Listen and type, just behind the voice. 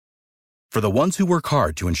For the ones who work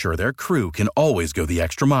hard to ensure their crew can always go the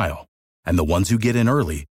extra mile, and the ones who get in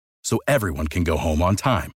early so everyone can go home on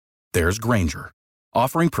time, there's Grainger,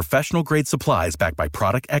 offering professional-grade supplies backed by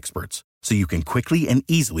product experts so you can quickly and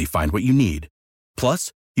easily find what you need.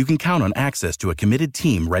 Plus, you can count on access to a committed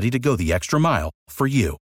team ready to go the extra mile for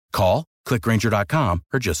you. Call, click Grainger.com,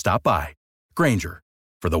 or just stop by. Grainger,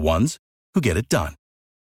 for the ones who get it done.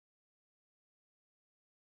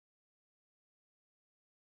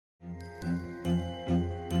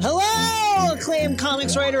 Hello, acclaimed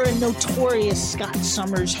comics writer and notorious Scott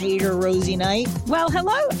Summers hater, Rosie Knight. Well,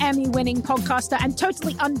 hello, Emmy-winning podcaster and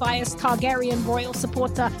totally unbiased Targaryen royal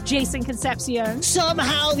supporter, Jason Concepcion.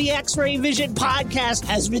 Somehow the X-Ray Vision podcast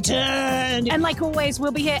has returned. And like always,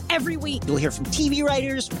 we'll be here every week. You'll hear from TV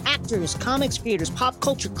writers, actors, comics creators, pop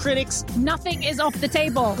culture critics. Nothing is off the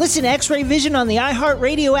table. Listen to X-Ray Vision on the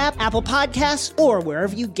iHeartRadio app, Apple Podcasts, or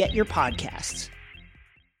wherever you get your podcasts.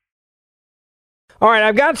 All right,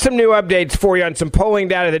 I've got some new updates for you on some polling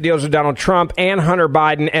data that deals with Donald Trump and Hunter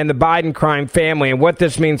Biden and the Biden crime family and what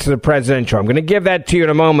this means to the presidential. I'm going to give that to you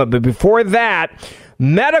in a moment. But before that,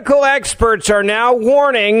 medical experts are now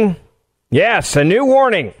warning, yes, a new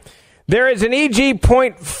warning. There is an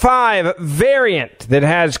EG.5 variant that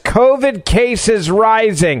has COVID cases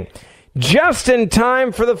rising. Just in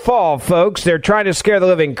time for the fall, folks. They're trying to scare the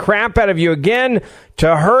living crap out of you again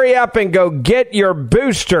to hurry up and go get your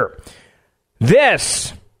booster.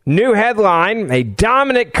 This new headline, a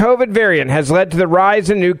dominant COVID variant has led to the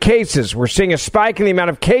rise in new cases. We're seeing a spike in the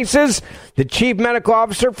amount of cases, the chief medical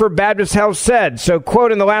officer for Baptist Health said. So,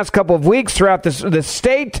 quote, in the last couple of weeks throughout the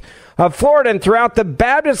state of Florida and throughout the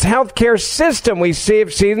Baptist healthcare system, we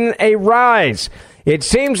have seen a rise. It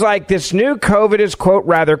seems like this new COVID is, quote,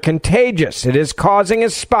 rather contagious. It is causing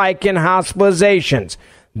a spike in hospitalizations.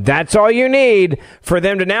 That's all you need for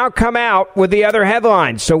them to now come out with the other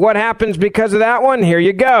headlines. So what happens because of that one? Here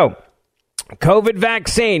you go. COVID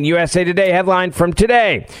vaccine, USA Today headline from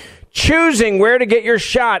today. Choosing where to get your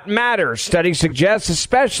shot matters, study suggests,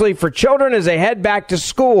 especially for children as they head back to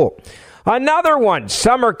school. Another one,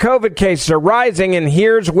 summer COVID cases are rising, and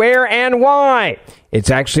here's where and why. It's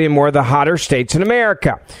actually in more of the hotter states in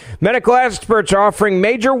America. Medical experts are offering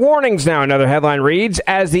major warnings now, another headline reads,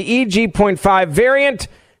 as the EG.5 variant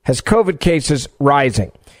has COVID cases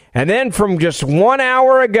rising. And then from just 1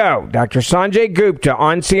 hour ago, Dr. Sanjay Gupta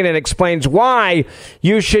on CNN explains why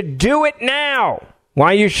you should do it now.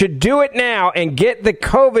 Why you should do it now and get the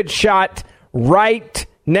COVID shot right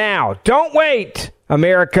now. Don't wait,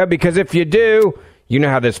 America, because if you do, you know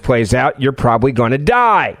how this plays out. You're probably going to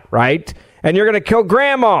die, right? And you're going to kill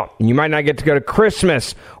grandma. And you might not get to go to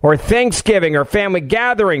Christmas or Thanksgiving or family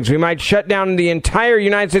gatherings. We might shut down the entire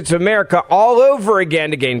United States of America all over again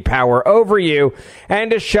to gain power over you and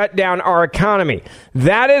to shut down our economy.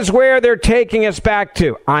 That is where they're taking us back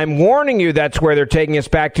to. I'm warning you that's where they're taking us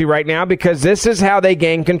back to right now, because this is how they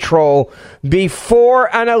gain control before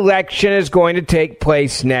an election is going to take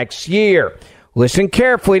place next year. Listen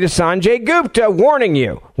carefully to Sanjay Gupta warning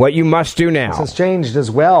you what you must do now. This has changed as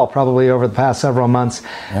well, probably over the past several months.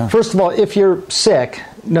 Yeah. First of all, if you're sick,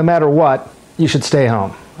 no matter what, you should stay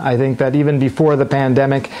home. I think that even before the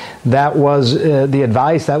pandemic, that was the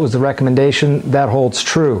advice, that was the recommendation, that holds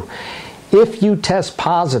true. If you test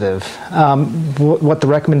positive, what the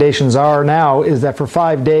recommendations are now is that for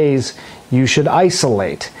 5 days, you should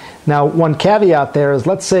isolate. Now, one caveat there is,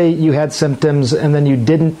 let's say you had symptoms and then you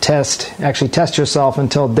didn't actually test yourself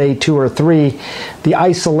until day 2 or 3. The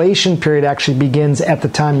isolation period actually begins at the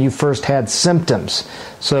time you first had symptoms.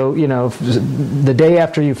 So, the day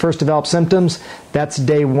after you first develop symptoms, that's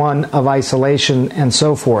day 1 of isolation and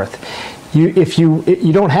so forth.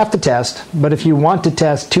 You don't have to test, but if you want to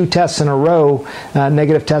test 2 tests in a row,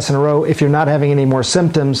 negative tests in a row, if you're not having any more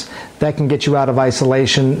symptoms, that can get you out of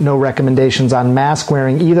isolation. No recommendations on mask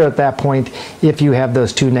wearing either at that point if you have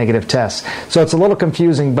those 2 negative tests. So it's a little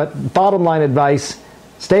confusing, but bottom line advice,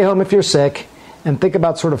 stay home if you're sick, and think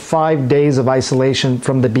about sort of 5 days of isolation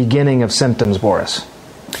from the beginning of symptoms, Boris.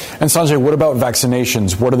 And Sanjay, what about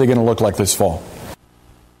vaccinations? What are they going to look like this fall?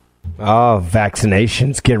 Oh,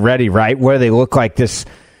 vaccinations. Get ready, right? What do they look like this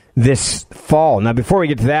fall? Now, before we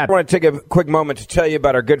get to that, I want to take a quick moment to tell you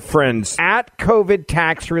about our good friends at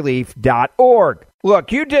covidtaxrelief.org.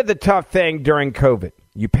 Look, you did the tough thing during COVID.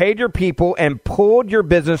 You paid your people and pulled your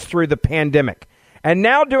business through the pandemic. And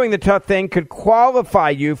now doing the tough thing could qualify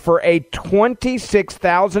you for a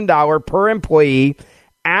 $26,000 per employee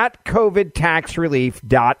at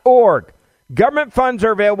covidtaxrelief.org. Government funds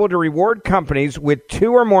are available to reward companies with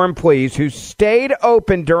 2 or more employees who stayed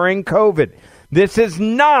open during COVID. This is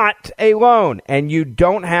not a loan, and you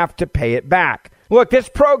don't have to pay it back. Look, this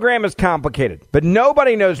program is complicated, but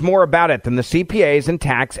nobody knows more about it than the CPAs and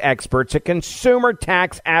tax experts at Consumer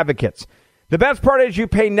Tax Advocates. The best part is you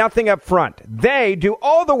pay nothing up front. They do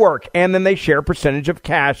all the work, and then they share a percentage of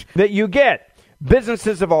cash that you get.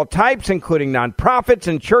 Businesses of all types, including nonprofits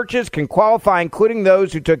and churches, can qualify, including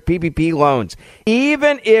those who took PPP loans,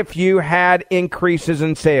 even if you had increases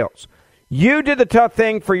in sales. You did the tough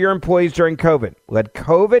thing for your employees during COVID. Let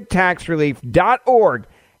COVIDTaxRelief.org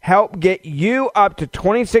help get you up to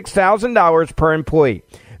 $26,000 per employee.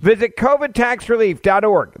 Visit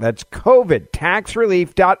COVIDTaxRelief.org. That's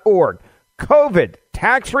COVIDTaxRelief.org.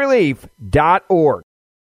 COVIDTaxRelief.org.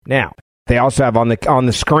 Now, they also have on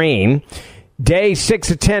the screen, day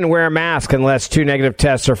 6 of 10, wear a mask unless 2 negative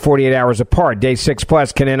tests are 48 hours apart. Day 6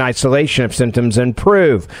 plus can end isolation if symptoms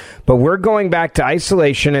improve. But we're going back to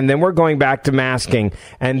isolation, and then we're going back to masking.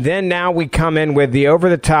 And then now we come in with the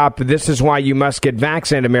over-the-top, this is why you must get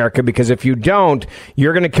vaccinated, America, because if you don't,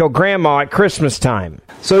 you're going to kill grandma at Christmas time.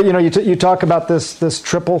 So, you talk about this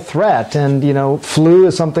triple threat, and, flu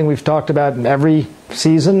is something we've talked about in every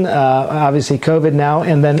season, obviously COVID now,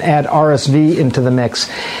 and then add RSV into the mix.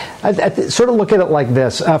 I sort of look at it like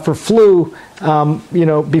this. For flu,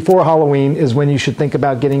 before Halloween is when you should think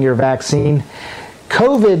about getting your vaccine.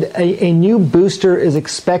 COVID, a new booster is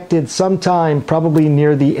expected sometime probably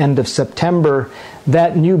near the end of September.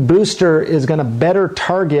 That new booster is going to better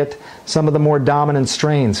target some of the more dominant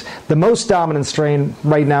strains. The most dominant strain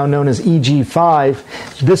right now, known as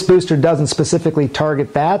EG5, this booster doesn't specifically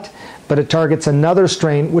target that, but it targets another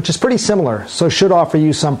strain, which is pretty similar, so should offer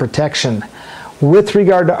you some protection. With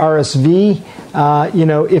regard to RSV,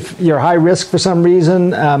 if you're high risk for some reason,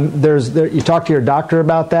 you talk to your doctor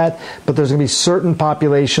about that, but there's going to be certain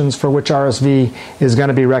populations for which RSV is going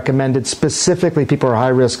to be recommended, specifically people who are high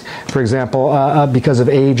risk, for example, because of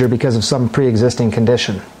age or because of some pre-existing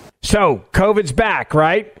condition. So, COVID's back,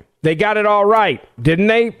 right? They got it all right, didn't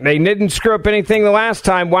they? They didn't screw up anything the last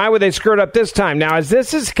time. Why would they screw it up this time? Now, as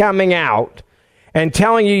this is coming out and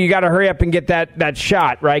telling you got to hurry up and get that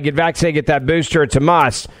shot, right? Get vaccinated, get that booster, it's a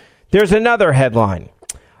must. There's another headline.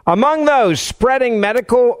 Among those spreading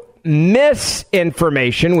medical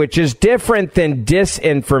misinformation, which is different than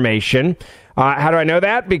disinformation. How do I know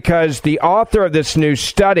that? Because the author of this new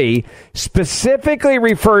study specifically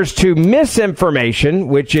refers to misinformation,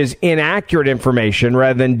 which is inaccurate information,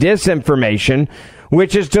 rather than disinformation,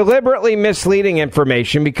 which is deliberately misleading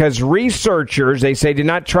information, because researchers, they say, did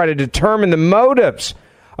not try to determine the motives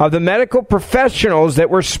of the medical professionals that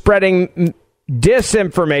were spreading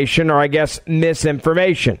disinformation, or I guess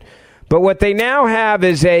misinformation. But what they now have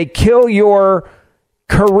is a kill your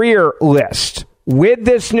career list with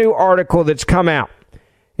this new article that's come out.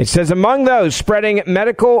 It says among those spreading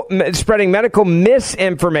medical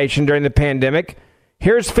misinformation during the pandemic,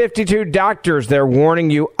 here's 52 doctors they're warning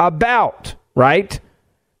you about, right?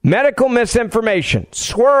 Medical misinformation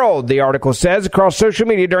swirled, the article says, across social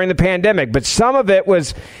media during the pandemic, but some of it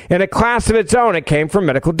was in a class of its own. It came from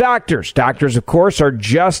medical doctors. Doctors, of course, are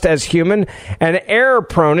just as human and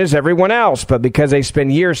error-prone as everyone else, but because they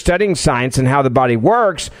spend years studying science and how the body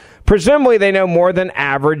works, presumably they know more than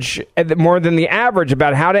the average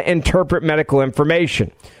about how to interpret medical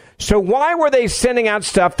information. So why were they sending out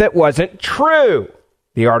stuff that wasn't true?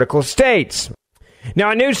 The article states.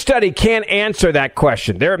 Now, a new study can't answer that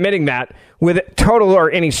question. They're admitting that with total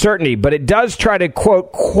or any certainty, but it does try to,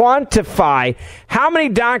 quote, quantify how many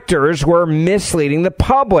doctors were misleading the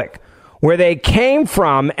public, where they came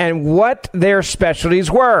from, and what their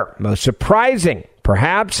specialties were. Most surprising,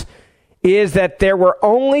 perhaps, is that there were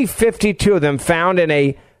only 52 of them found in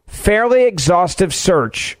a fairly exhaustive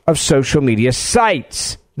search of social media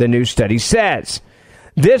sites, the new study says.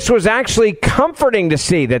 This was actually comforting to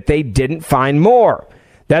see that they didn't find more.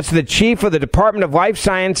 That's the chief of the Department of Life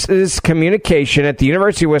Sciences Communication at the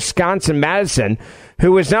University of Wisconsin-Madison,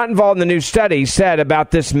 who was not involved in the new study, said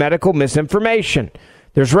about this medical misinformation.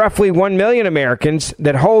 There's roughly 1 million Americans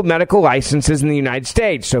that hold medical licenses in the United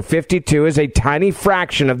States, so 52 is a tiny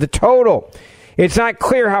fraction of the total. It's not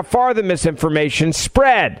clear how far the misinformation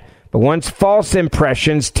spread, but once false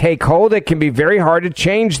impressions take hold, it can be very hard to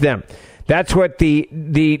change them. That's what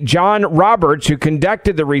the John Roberts, who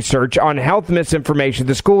conducted the research on health misinformation,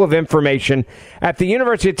 the School of Information at the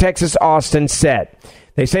University of Texas, Austin, said.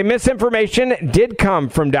 They say misinformation did come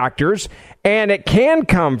from doctors, and it can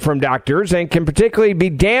come from doctors and can particularly be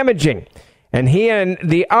damaging. And he and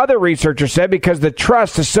the other researcher said because the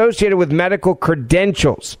trust associated with medical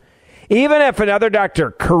credentials. Even if another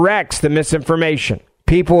doctor corrects the misinformation,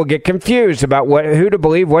 people will get confused about who to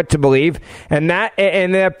believe, what to believe, and that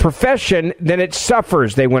in the profession, then it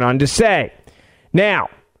suffers, they went on to say. Now,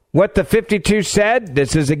 What the 52 said,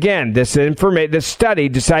 this study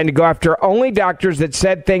decided to go after only doctors that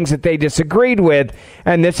said things that they disagreed with,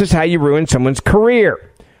 and this is how you ruin someone's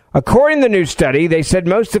career. According to the new study, they said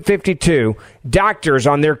most of 52 doctors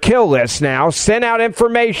on their kill list now sent out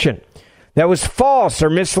information that was false or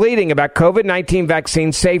misleading about COVID-19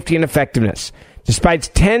 vaccine safety and effectiveness.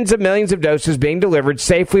 Despite tens of millions of doses being delivered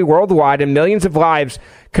safely worldwide and millions of lives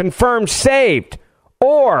confirmed saved,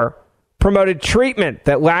 or promoted treatment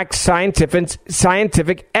that lacks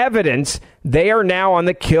scientific evidence, they are now on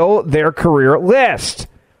the kill their career list.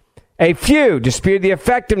 A few disputed the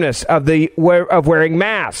effectiveness of wearing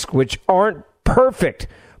masks, which aren't perfect,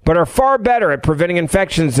 but are far better at preventing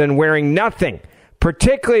infections than wearing nothing,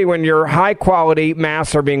 particularly when your high-quality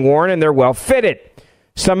masks are being worn and they're well-fitted.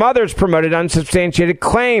 Some others promoted unsubstantiated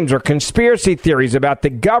claims or conspiracy theories about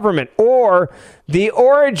the government or the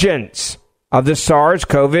origins of the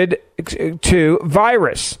SARS-CoV-2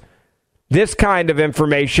 virus. This kind of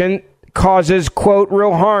information causes, quote,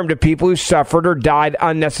 real harm to people who suffered or died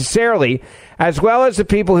unnecessarily, as well as the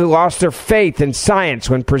people who lost their faith in science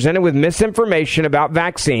when presented with misinformation about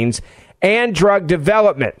vaccines and drug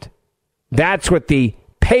development. That's what the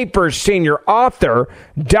paper's senior author,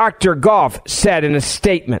 Dr. Goff, said in a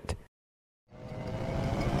statement.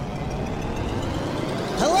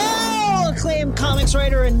 Acclaimed comics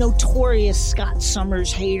writer and notorious Scott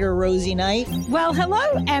Summers hater, Rosie Knight. Well,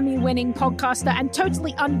 hello, Emmy-winning podcaster and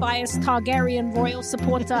totally unbiased Targaryen royal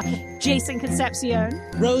supporter, Jason Concepcion.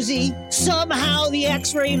 Rosie, somehow the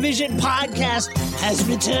X-Ray Vision podcast has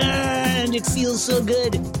returned. It feels so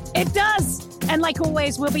good. It does. And like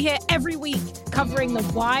always, we'll be here every week covering the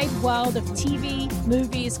wide world of TV,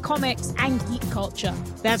 movies, comics, and geek culture.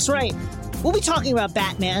 That's right. We'll be talking about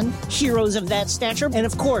Batman, heroes of that stature, and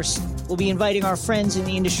of course, we'll be inviting our friends in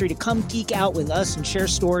the industry to come geek out with us and share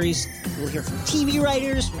stories. We'll hear from TV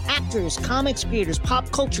writers, from actors, comics creators,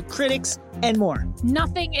 pop culture critics, and more.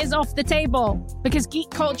 Nothing is off the table because geek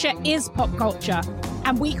culture is pop culture,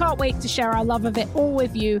 and we can't wait to share our love of it all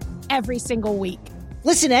with you every single week.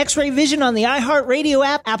 Listen to X-Ray Vision on the iHeartRadio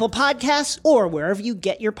app, Apple Podcasts, or wherever you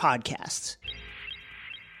get your podcasts.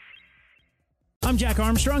 I'm Jack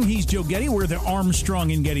Armstrong. He's Joe Getty. We're the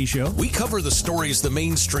Armstrong and Getty Show. We cover the stories the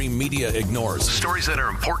mainstream media ignores. Stories that are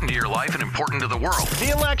important to your life and important to the world. The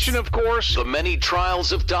election, of course. The many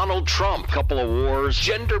trials of Donald Trump. Couple of wars.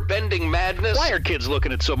 Gender-bending madness. Why are kids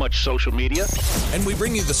looking at so much social media? And we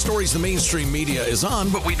bring you the stories the mainstream media is on,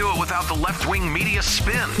 but we do it without the left-wing media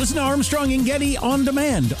spin. Listen to Armstrong and Getty on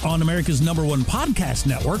demand on America's #1 podcast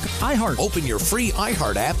network, iHeart. Open your free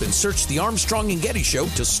iHeart app and search The Armstrong and Getty Show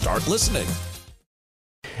to start listening.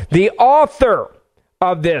 The author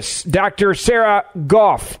of this, Dr. Sarah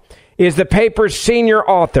Goff, is the paper's senior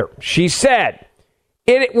author. She said,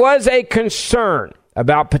 it was a concern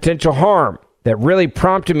about potential harm that really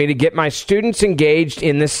prompted me to get my students engaged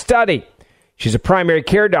in this study. She's a primary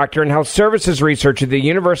care doctor and health services researcher at the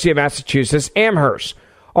University of Massachusetts, Amherst.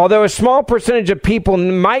 Although a small percentage of people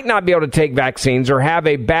might not be able to take vaccines or have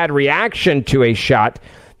a bad reaction to a shot,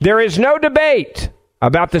 there is no debate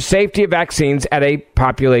about the safety of vaccines at a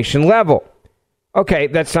population level. Okay,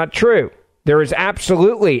 that's not true. There is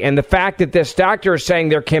absolutely, and the fact that this doctor is saying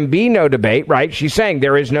there can be no debate, right? She's saying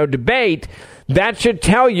there is no debate. That should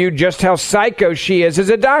tell you just how psycho she is as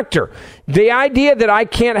a doctor. The idea that I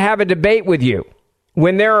can't have a debate with you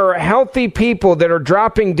when there are healthy people that are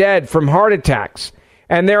dropping dead from heart attacks,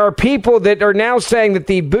 and there are people that are now saying that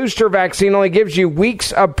the booster vaccine only gives you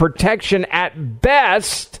weeks of protection at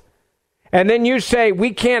best, and then you say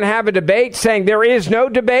we can't have a debate, saying there is no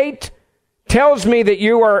debate, tells me that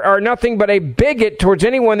you are nothing but a bigot towards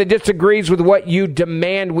anyone that disagrees with what you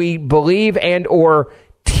demand we believe and or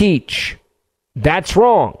teach. That's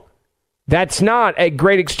wrong. That's not a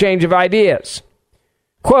great exchange of ideas.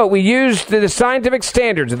 Quote, we used the scientific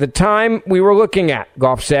standards at the time we were looking at,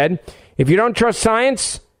 Goff said. If you don't trust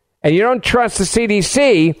science and you don't trust the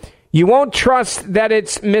CDC, you won't trust that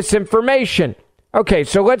it's misinformation. Okay,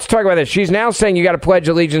 so let's talk about this. She's now saying you got to pledge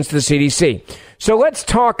allegiance to the CDC. So let's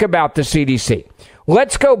talk about the CDC.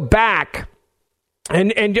 Let's go back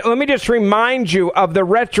and let me just remind you of the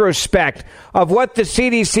retrospect of what the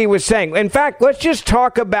CDC was saying. In fact, let's just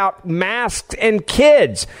talk about masks and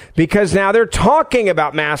kids, because now they're talking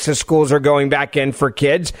about masks as schools are going back in for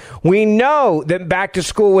kids. We know that back to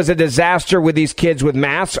school was a disaster with these kids with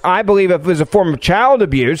masks. I believe it was a form of child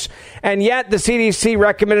abuse, and yet the CDC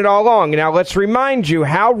recommended all along. Now, let's remind you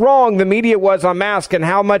how wrong the media was on masks and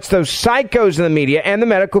how much those psychos in the media and the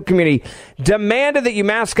medical community demanded that you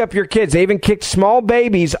mask up your kids. They even kicked small small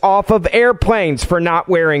babies off of airplanes for not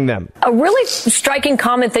wearing them. A really striking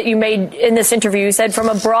comment that you made in this interview, you said, from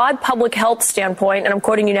a broad public health standpoint, and I'm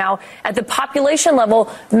quoting you now, at the population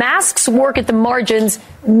level, masks work at the margins,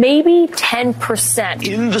 maybe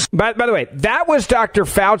 10%. By the way, that was Dr.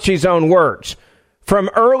 Fauci's own words from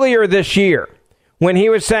earlier this year, when he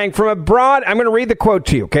was saying from a broad, I'm going to read the quote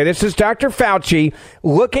to you. Okay, this is Dr. Fauci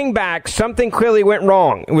looking back. Something clearly went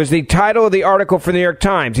wrong. It was the title of the article for the New York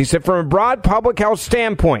Times. He said, from a broad public health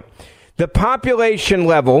standpoint, the population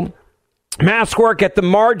level, mask work at the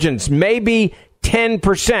margins, maybe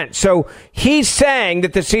 10%. So he's saying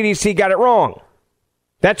that the CDC got it wrong.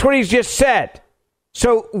 That's what he's just said.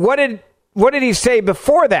 So what did he say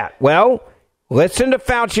before that? Well, listen to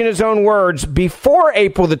Fauci in his own words before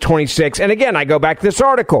April the 26th. And again, I go back to this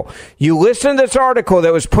article. You listen to this article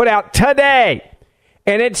that was put out today,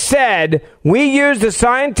 and it said, we used the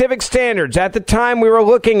scientific standards at the time we were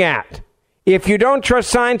looking at. If you don't trust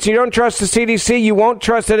science, you don't trust the CDC, you won't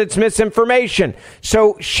trust that it's misinformation.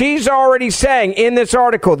 So she's already saying in this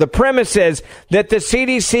article, the premise is that the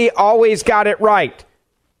CDC always got it right.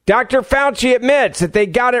 Dr. Fauci admits that they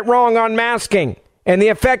got it wrong on masking and the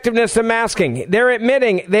effectiveness of masking. They're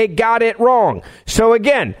admitting they got it wrong. So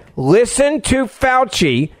again, listen to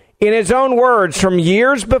Fauci in his own words from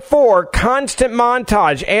years before, constant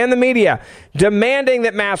montage and the media demanding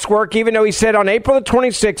that masks work, even though he said on April the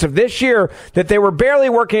 26th of this year that they were barely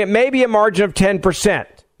working at maybe a margin of 10%.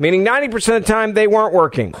 Meaning 90% of the time they weren't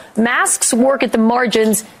working. Masks work at the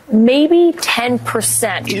margins, maybe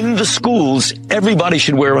 10%. In the schools, everybody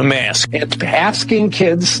should wear a mask. Asking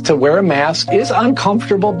kids to wear a mask is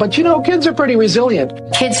uncomfortable, but kids are pretty resilient.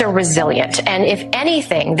 Kids are resilient, and if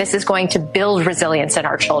anything, this is going to build resilience in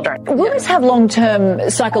our children. Will this have long-term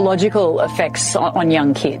psychological effects on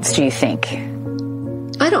young kids, do you think?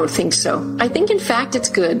 I don't think so. I think, in fact, it's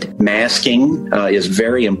good. Masking is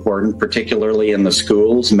very important, particularly in the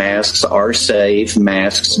schools. Masks are safe.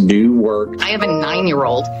 Masks do work. I have a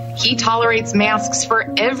 9-year-old. He tolerates masks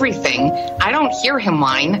for everything. I don't hear him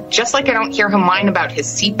whine, just like I don't hear him whine about his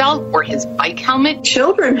seatbelt or his bike helmet.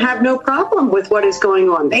 Children have no problem with what is going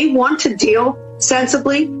on. They want to deal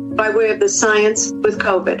sensibly by way of the science with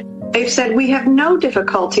COVID. They've said we have no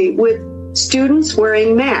difficulty with students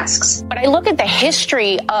wearing masks. But I look at the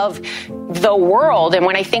history of the world, and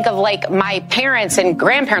when I think of like my parents and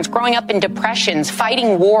grandparents growing up in depressions,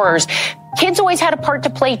 fighting wars, kids always had a part to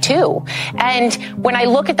play too. And when I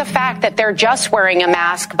look at the fact that they're just wearing a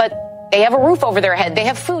mask, but they have a roof over their head, they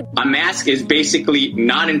have food. A mask is basically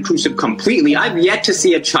non-intrusive completely. I've yet to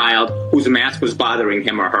see a child whose mask was bothering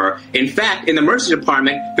him or her. In fact, in the emergency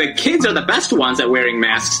department, the kids are the best ones at wearing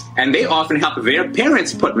masks, and they often help their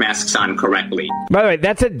parents put masks on correctly. By the way,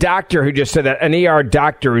 that's a doctor who just said that, an ER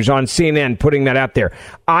doctor who's on CNN putting that out there.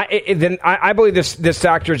 I believe this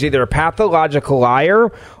doctor is either a pathological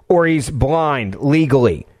liar or he's blind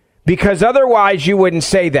legally, because otherwise you wouldn't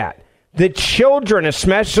say that. The children,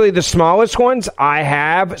 especially the smallest ones, I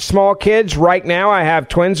have small kids right now. I have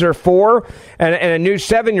twins that are 4 and a new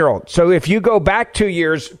 7-year-old. So if you go back 2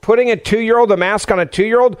 years, putting a mask on a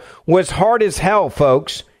 2-year-old was hard as hell,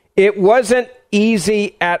 folks. It wasn't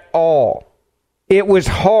easy at all. It was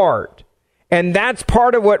hard. And that's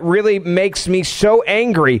part of what really makes me so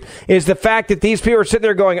angry is the fact that these people are sitting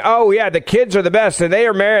there going, oh, yeah, the kids are the best, and they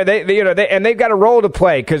are married, and they've got a role to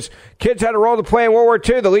play because kids had a role to play in World War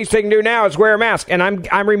II. The least they can do now is wear a mask. And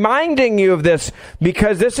I'm reminding you of this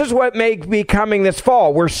because this is what may be coming this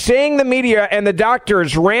fall. We're seeing the media and the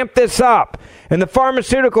doctors ramp this up, and the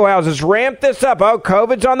pharmaceutical houses ramp this up. Oh,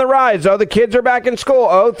 COVID's on the rise. Oh, the kids are back in school.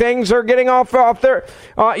 Oh, things are getting off their,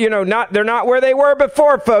 they're not where they were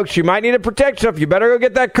before, folks. You might need to protect yourself. You better go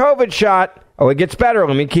get that COVID shot. Oh, it gets better.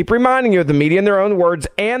 Let me keep reminding you of the media in their own words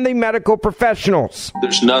and the medical professionals.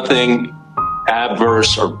 There's nothing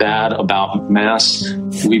adverse or bad about masks.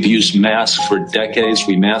 We've used masks for decades.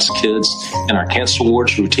 We mask kids in our cancer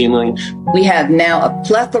wards routinely. We have now a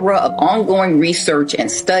plethora of ongoing research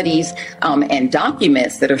and studies and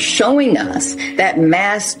documents that are showing us that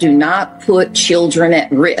masks do not put children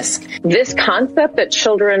at risk. This concept that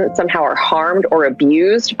children somehow are harmed or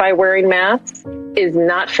abused by wearing masks is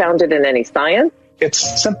not founded in any science.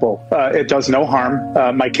 It's simple. It does no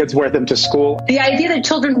harm. My kids wear them to school. The idea that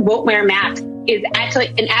children won't wear masks is actually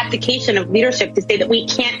an abdication of leadership to say that we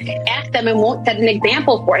can't ask them and won't set an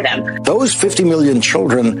example for them. Those 50 million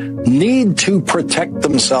children need to protect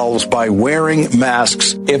themselves by wearing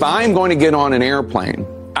masks. If I'm going to get on an airplane,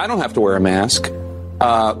 I don't have to wear a mask.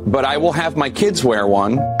 but I will have my kids wear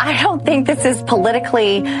one. I don't think this is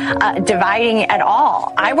politically dividing at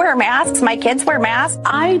all. I wear masks. My kids wear masks.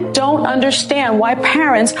 I don't understand why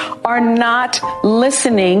parents are not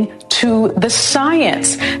listening to the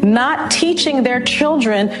science, not teaching their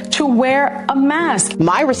children to wear a mask.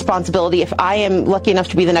 My responsibility, if I am lucky enough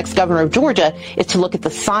to be the next governor of Georgia, is to look at the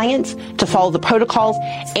science, to follow the protocols,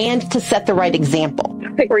 and to set the right example.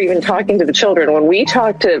 I think we're even talking to the children. When we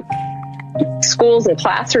talk to schools and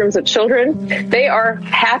classrooms of children, they are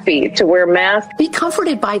happy to wear masks. Be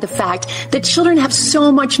comforted by the fact that children have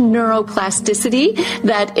so much neuroplasticity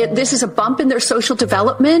that this is a bump in their social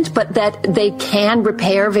development, but that they can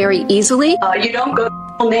repair very easily. You don't go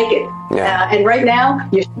naked. And right now,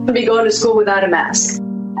 you shouldn't be going to school without a mask.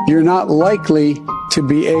 You're not likely to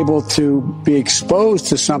be able to be exposed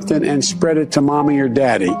to something and spread it to mommy or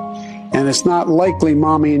daddy. And it's not likely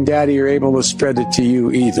mommy and daddy are able to spread it to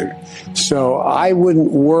you either. So I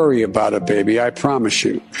wouldn't worry about it, baby. I promise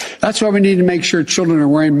you. That's why we need to make sure children are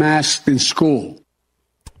wearing masks in school.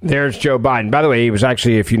 There's Joe Biden. By the way, he was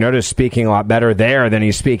actually, if you notice, speaking a lot better there than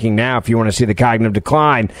he's speaking now, if you want to see the cognitive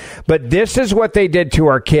decline. But this is what they did to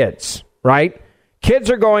our kids, right?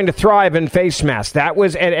 Kids are going to thrive in face masks. That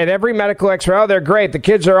was at every medical expert. Oh, they're great. The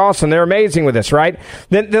kids are awesome. They're amazing with this, right?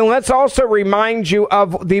 Then let's also remind you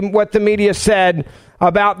of what the media said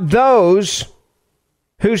about those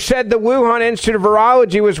who said the Wuhan Institute of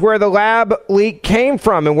Virology was where the lab leak came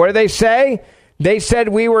from. And what do they say? They said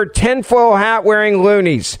we were tinfoil hat wearing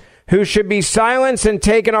loonies who should be silenced and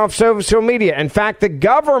taken off social media. In fact, the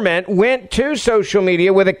government went to social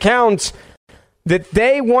media with accounts that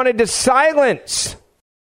they wanted to silence.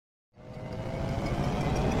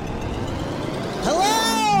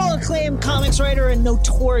 Hello, acclaimed comics writer and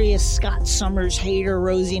notorious Scott Summers hater,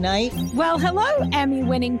 Rosie Knight. Well, hello,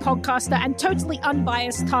 Emmy-winning podcaster and totally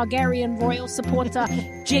unbiased Targaryen royal supporter,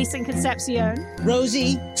 Jason Concepcion.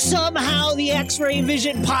 Rosie, somehow the X-Ray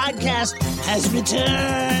Vision podcast has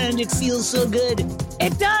returned. It feels so good.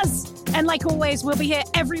 It does. And like always, we'll be here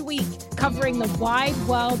every week covering the wide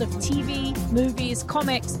world of TV, movies,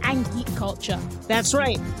 comics, and geek culture. That's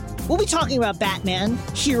right. We'll be talking about Batman,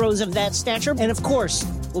 heroes of that stature, and of course,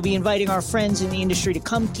 we'll be inviting our friends in the industry to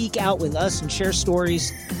come geek out with us and share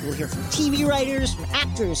stories. We'll hear from TV writers, from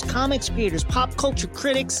actors, comics creators, pop culture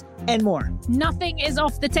critics, and more. Nothing is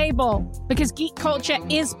off the table because geek culture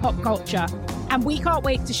is pop culture, and we can't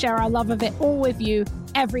wait to share our love of it all with you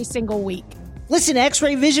every single week. Listen to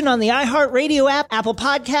X-Ray Vision on the iHeartRadio app, Apple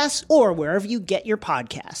Podcasts, or wherever you get your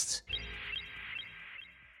podcasts.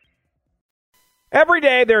 Every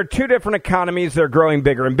day, there are two different economies that are growing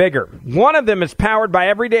bigger and bigger. One of them is powered by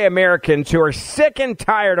everyday Americans who are sick and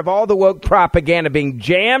tired of all the woke propaganda being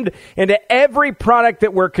jammed into every product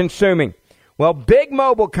that we're consuming. Well, big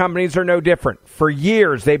mobile companies are no different. For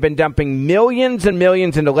years, they've been dumping millions and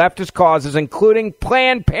millions into leftist causes, including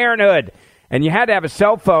Planned Parenthood. And you had to have a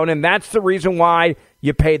cell phone, and that's the reason why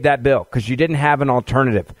you paid that bill, because you didn't have an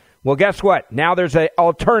alternative. Well, guess what? Now there's an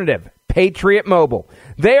alternative, Patriot Mobile.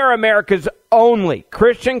 They are America's only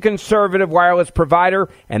Christian conservative wireless provider,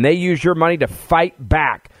 and they use your money to fight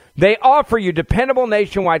back. They offer you dependable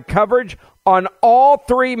nationwide coverage on all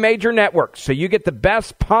three major networks, so you get the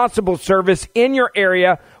best possible service in your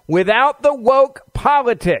area without the woke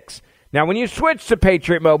politics. Now, when you switch to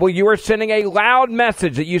Patriot Mobile, you are sending a loud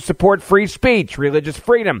message that you support free speech, religious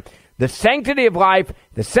freedom, the sanctity of life,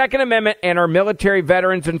 the Second Amendment, and our military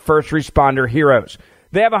veterans and first responder heroes.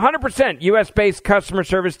 They have a 100% U.S.-based customer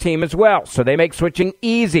service team as well, so they make switching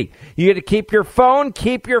easy. You get to keep your phone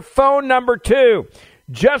number too.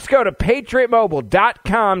 Just go to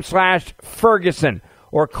patriotmobile.com/Ferguson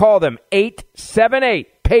or call them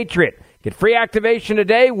 878-PATRIOT. Get free activation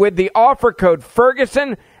today with the offer code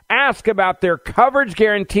Ferguson. Ask about their coverage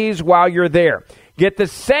guarantees while you're there. Get the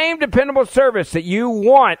same dependable service that you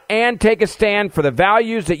want and take a stand for the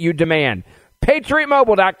values that you demand.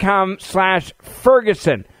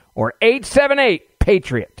 PatriotMobile.com/Ferguson or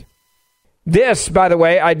 878-PATRIOT. This, by the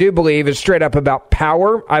way, I do believe is straight up about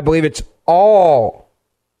power. I believe it's all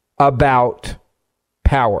about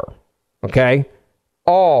power. Okay?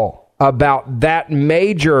 All about that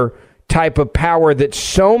major type of power that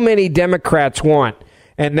so many Democrats want.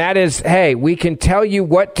 And that is, hey, we can tell you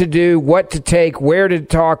what to do, what to take, where to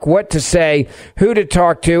talk, what to say, who to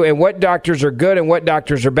talk to, and what doctors are good and what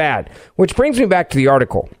doctors are bad. Which brings me back to the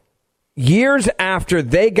article. Years after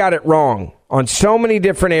they got it wrong on so many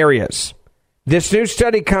different areas, this new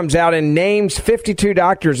study comes out and names 52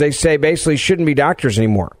 doctors they say basically shouldn't be doctors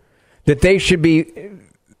anymore, that they should be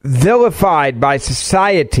vilified by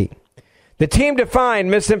society. The team defined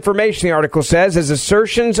misinformation, the article says, as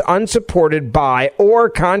assertions unsupported by or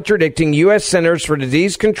contradicting U.S. Centers for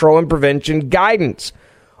Disease Control and Prevention guidance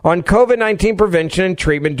on COVID-19 prevention and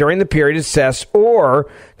treatment during the period assessed, or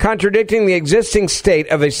contradicting the existing state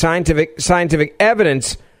of a scientific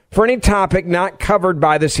evidence for any topic not covered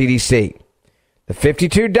by the CDC. The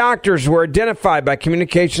 52 doctors were identified by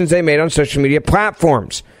communications they made on social media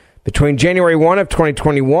platforms between January 1 of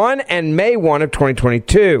 2021 and May 1 of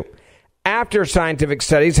 2022. After scientific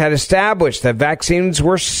studies had established that vaccines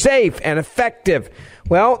were safe and effective.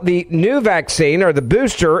 Well, the new vaccine, or the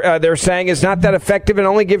booster, they're saying is not that effective and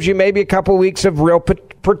only gives you maybe a couple weeks of real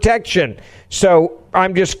protection. So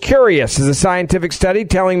I'm just curious, is a scientific study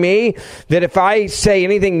telling me that if I say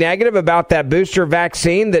anything negative about that booster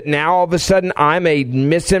vaccine, that now all of a sudden I'm a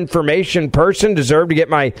misinformation person, deserve to get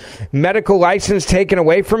my medical license taken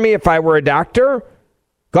away from me if I were a doctor?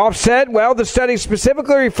 Goff said, well, the study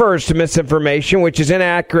specifically refers to misinformation, which is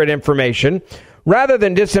inaccurate information, rather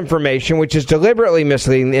than disinformation, which is deliberately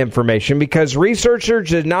misleading information, because researchers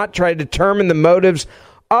did not try to determine the motives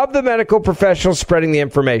of the medical professionals spreading the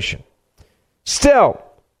information. Still,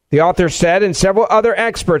 the author said, and several other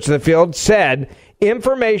experts in the field said,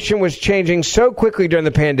 information was changing so quickly during the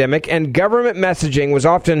pandemic, and government messaging was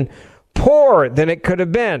often poorer than it could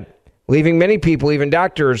have been, leaving many people, even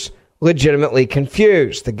doctors, legitimately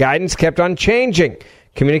confused. The guidance kept on changing.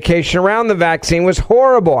 Communication around the vaccine was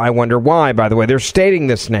horrible. I wonder why, by the way. They're stating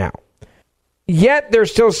this now. Yet they're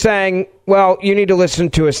still saying, well, you need to listen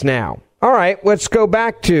to us now. All right, let's go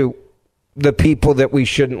back to the people that we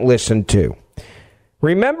shouldn't listen to.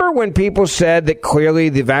 Remember when people said that clearly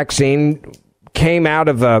the vaccine came out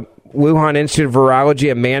of a Wuhan Institute of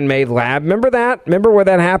Virology, a man-made lab? Remember that? Remember where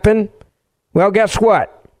that happened? Well, guess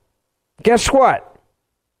what? Guess what?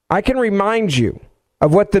 I can remind you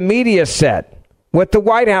of what the media said, what the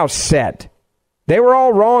White House said. They were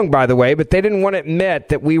all wrong, by the way, but they didn't want to admit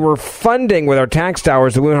that we were funding with our tax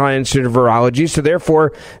dollars the Wuhan Institute of Virology, so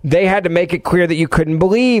therefore they had to make it clear that you couldn't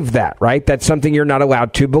believe that, right? That's something you're not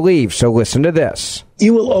allowed to believe. So listen to this.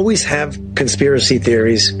 You will always have conspiracy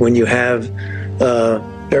theories when you have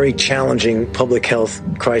very challenging public health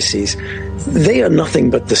crises. They are nothing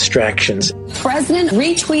but distractions. President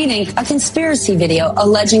retweeting a conspiracy video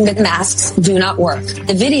alleging that masks do not work.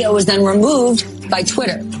 The video was then removed by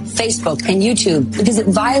Twitter, Facebook, and YouTube because it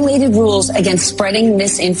violated rules against spreading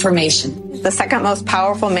misinformation. The second most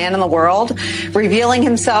powerful man in the world, revealing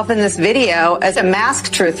himself in this video as a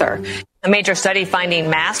mask truther. A major study finding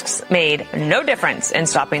masks made no difference in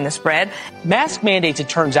stopping the spread. Mask mandates, it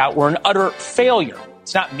turns out, were an utter failure.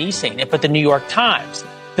 It's not me saying it, but the New York Times.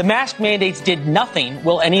 The mask mandates did nothing.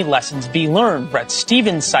 Will any lessons be learned? Bret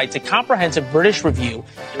Stephens cites a comprehensive British review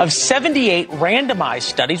of 78 randomized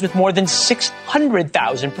studies with more than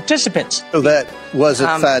 600,000 participants. So that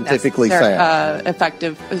wasn't scientifically sound.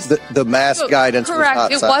 Effective. The mask guidance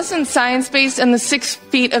correct. was not It wasn't science-based, and the 6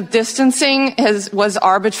 feet of distancing was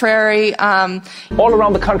arbitrary. All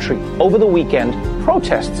around the country, over the weekend,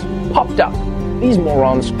 protests popped up. These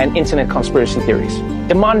morons and internet conspiracy theories,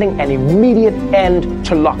 demanding an immediate end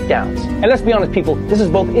to lockdowns. And let's be honest, people, this is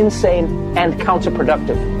both insane and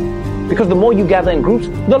counterproductive. Because the more you gather in groups,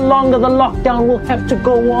 the longer the lockdown will have to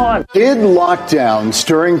go on. Did lockdowns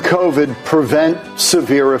during COVID prevent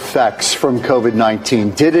severe effects from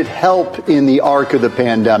COVID-19? Did it help in the arc of the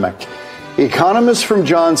pandemic? Economists from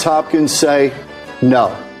Johns Hopkins say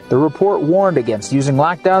no. The report warned against using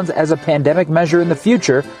lockdowns as a pandemic measure in the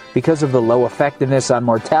future because of the low effectiveness on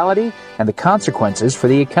mortality and the consequences for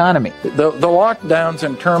the economy. The lockdowns,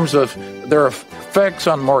 in terms of their effects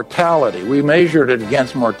on mortality, we measured it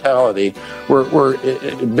against mortality, were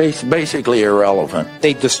basically irrelevant.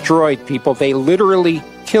 They destroyed people. They literally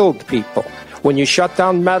killed people. When you shut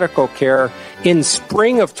down medical care, in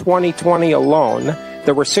spring of 2020 alone,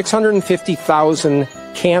 there were 650,000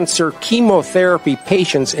 cancer chemotherapy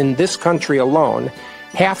patients in this country alone.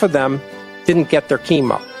 Half of them didn't get their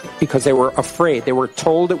chemo because they were afraid. They were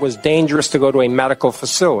told it was dangerous to go to a medical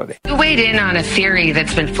facility. You weighed in on a theory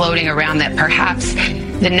that's been floating around that perhaps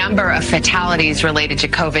the number of fatalities related to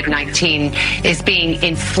COVID-19 is being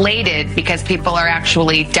inflated because people are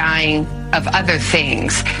actually dying of other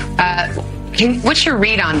things. What's your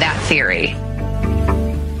read on that theory?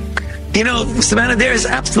 You know, Savannah, there is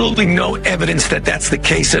absolutely no evidence that that's the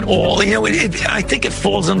case at all. You know, I think it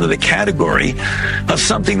falls under the category of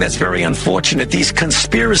something that's very unfortunate, these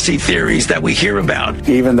conspiracy theories that we hear about.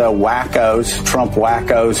 Even the wackos, Trump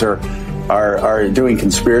wackos, are doing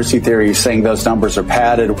conspiracy theories, saying those numbers are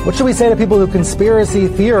padded. What should we say to people who conspiracy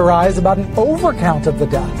theorize about an overcount of the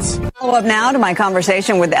deaths? Follow up now to my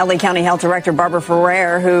conversation with LA County Health Director Barbara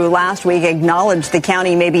Ferrer, who last week acknowledged the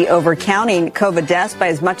county may be overcounting COVID deaths by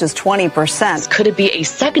as much as 20%. Could it be a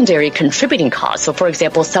secondary contributing cause? So, for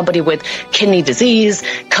example, somebody with kidney disease,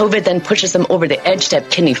 COVID then pushes them over the edge to have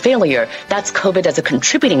kidney failure. That's COVID as a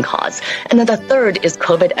contributing cause. And then the third is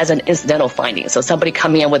COVID as an incidental finding. So somebody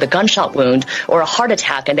coming in with a gunshot wound or a heart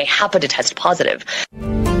attack and they happen to test positive.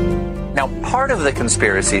 Now, part of the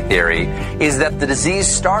conspiracy theory is that the disease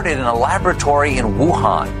started in a laboratory in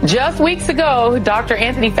Wuhan. Just weeks ago, Dr.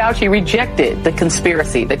 Anthony Fauci rejected the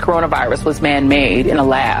conspiracy that coronavirus was man-made in a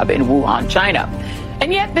lab in Wuhan, China.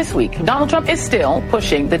 And yet this week, Donald Trump is still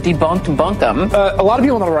pushing the debunked bunkum. A lot of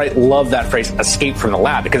people on the right love that phrase, escape from the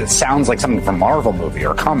lab, because it sounds like something from a Marvel movie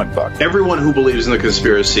or a comic book. Everyone who believes in the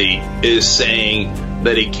conspiracy is saying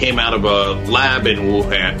that it came out of a lab in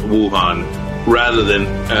Wuhan rather than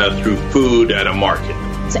through food at a market.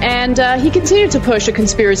 And he continued to push a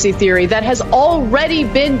conspiracy theory that has already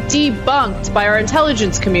been debunked by our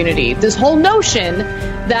intelligence community. This whole notion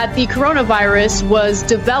that the coronavirus was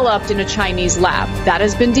developed in a Chinese lab. That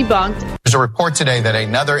has been debunked. There's a report today that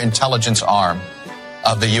another intelligence arm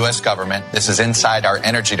of the U.S. government, this is inside our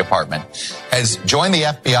energy department, has joined the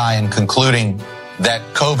FBI in concluding that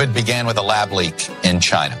COVID began with a lab leak in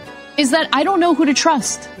China. Is that I don't know who to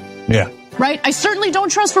trust. Yeah. Right? I certainly don't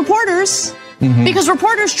trust reporters because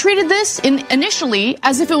reporters treated this initially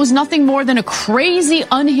as if it was nothing more than a crazy,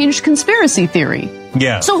 unhinged conspiracy theory.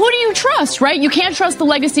 Yeah. So who do you trust, right? You can't trust the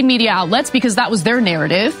legacy media outlets because that was their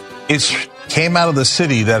narrative. It came out of the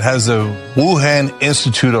city that has the Wuhan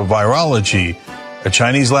Institute of Virology, a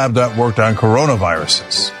Chinese lab that worked on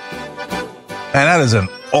coronaviruses. And that is an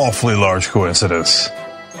awfully large coincidence.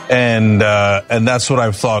 And that's what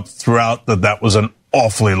I've thought throughout, that was an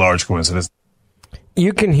awfully large coincidence.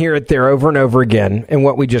 You can hear it there over and over again in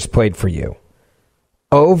what we just played for you.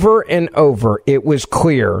 Over and over, it was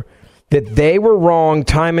clear that they were wrong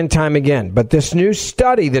time and time again. But this new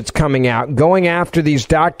study that's coming out, going after these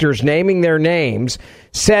doctors, naming their names,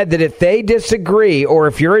 said that if they disagree, or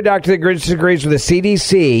if you're a doctor that disagrees with the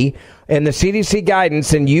CDC and the CDC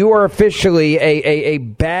guidance, and you are officially a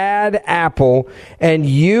bad apple, and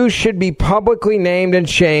you should be publicly named and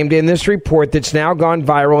shamed in this report that's now gone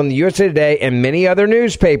viral in the USA Today and many other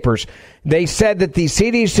newspapers. They said that the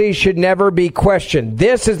CDC should never be questioned.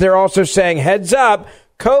 This is, they're also saying, heads up,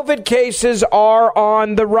 COVID cases are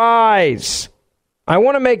on the rise. I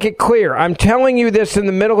want to make it clear. I'm telling you this in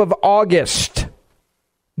the middle of August.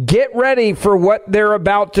 Get ready for what they're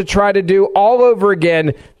about to try to do all over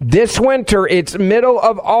again this winter. It's middle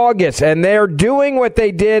of August, and they're doing what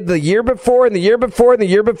they did the year before and the year before and the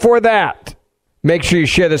year before that. Make sure you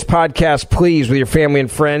share this podcast, please, with your family and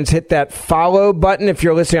friends. Hit that follow button if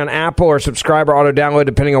you're listening on Apple, or subscribe or auto-download,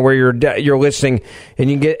 depending on where you're listening. And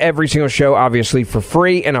you can get every single show, obviously, for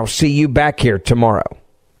free. And I'll see you back here tomorrow.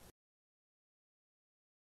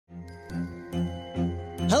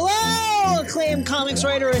 Hello, acclaimed comics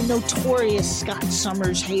writer and notorious Scott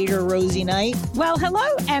Summers hater, Rosie Knight. Well, hello,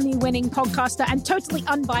 Emmy-winning podcaster and totally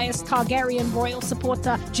unbiased Targaryen royal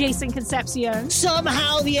supporter, Jason Concepcion.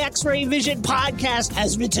 Somehow the X-Ray Vision podcast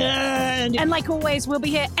has returned. And like always, we'll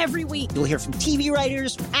be here every week. You'll hear from TV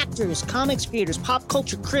writers, actors, comics creators, pop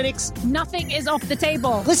culture critics. Nothing is off the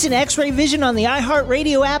table. Listen to X-Ray Vision on the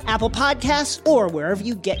iHeartRadio app, Apple Podcasts, or wherever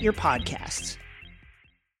you get your podcasts.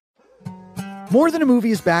 More Than a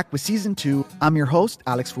Movie is back with Season 2. I'm your host,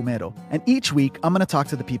 Alex Fumero, and each week I'm going to talk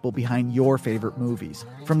to the people behind your favorite movies.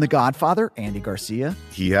 From The Godfather, Andy Garcia.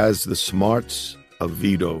 He has the smarts of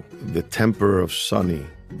Vito, the temper of Sonny,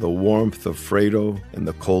 the warmth of Fredo, and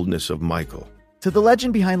the coldness of Michael. To the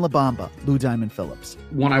legend behind La Bamba, Lou Diamond Phillips.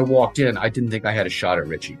 When I walked in, I didn't think I had a shot at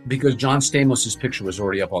Richie because John Stamos' picture was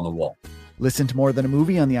already up on the wall. Listen to More Than a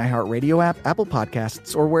Movie on the iHeartRadio app, Apple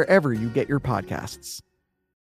Podcasts, or wherever you get your podcasts.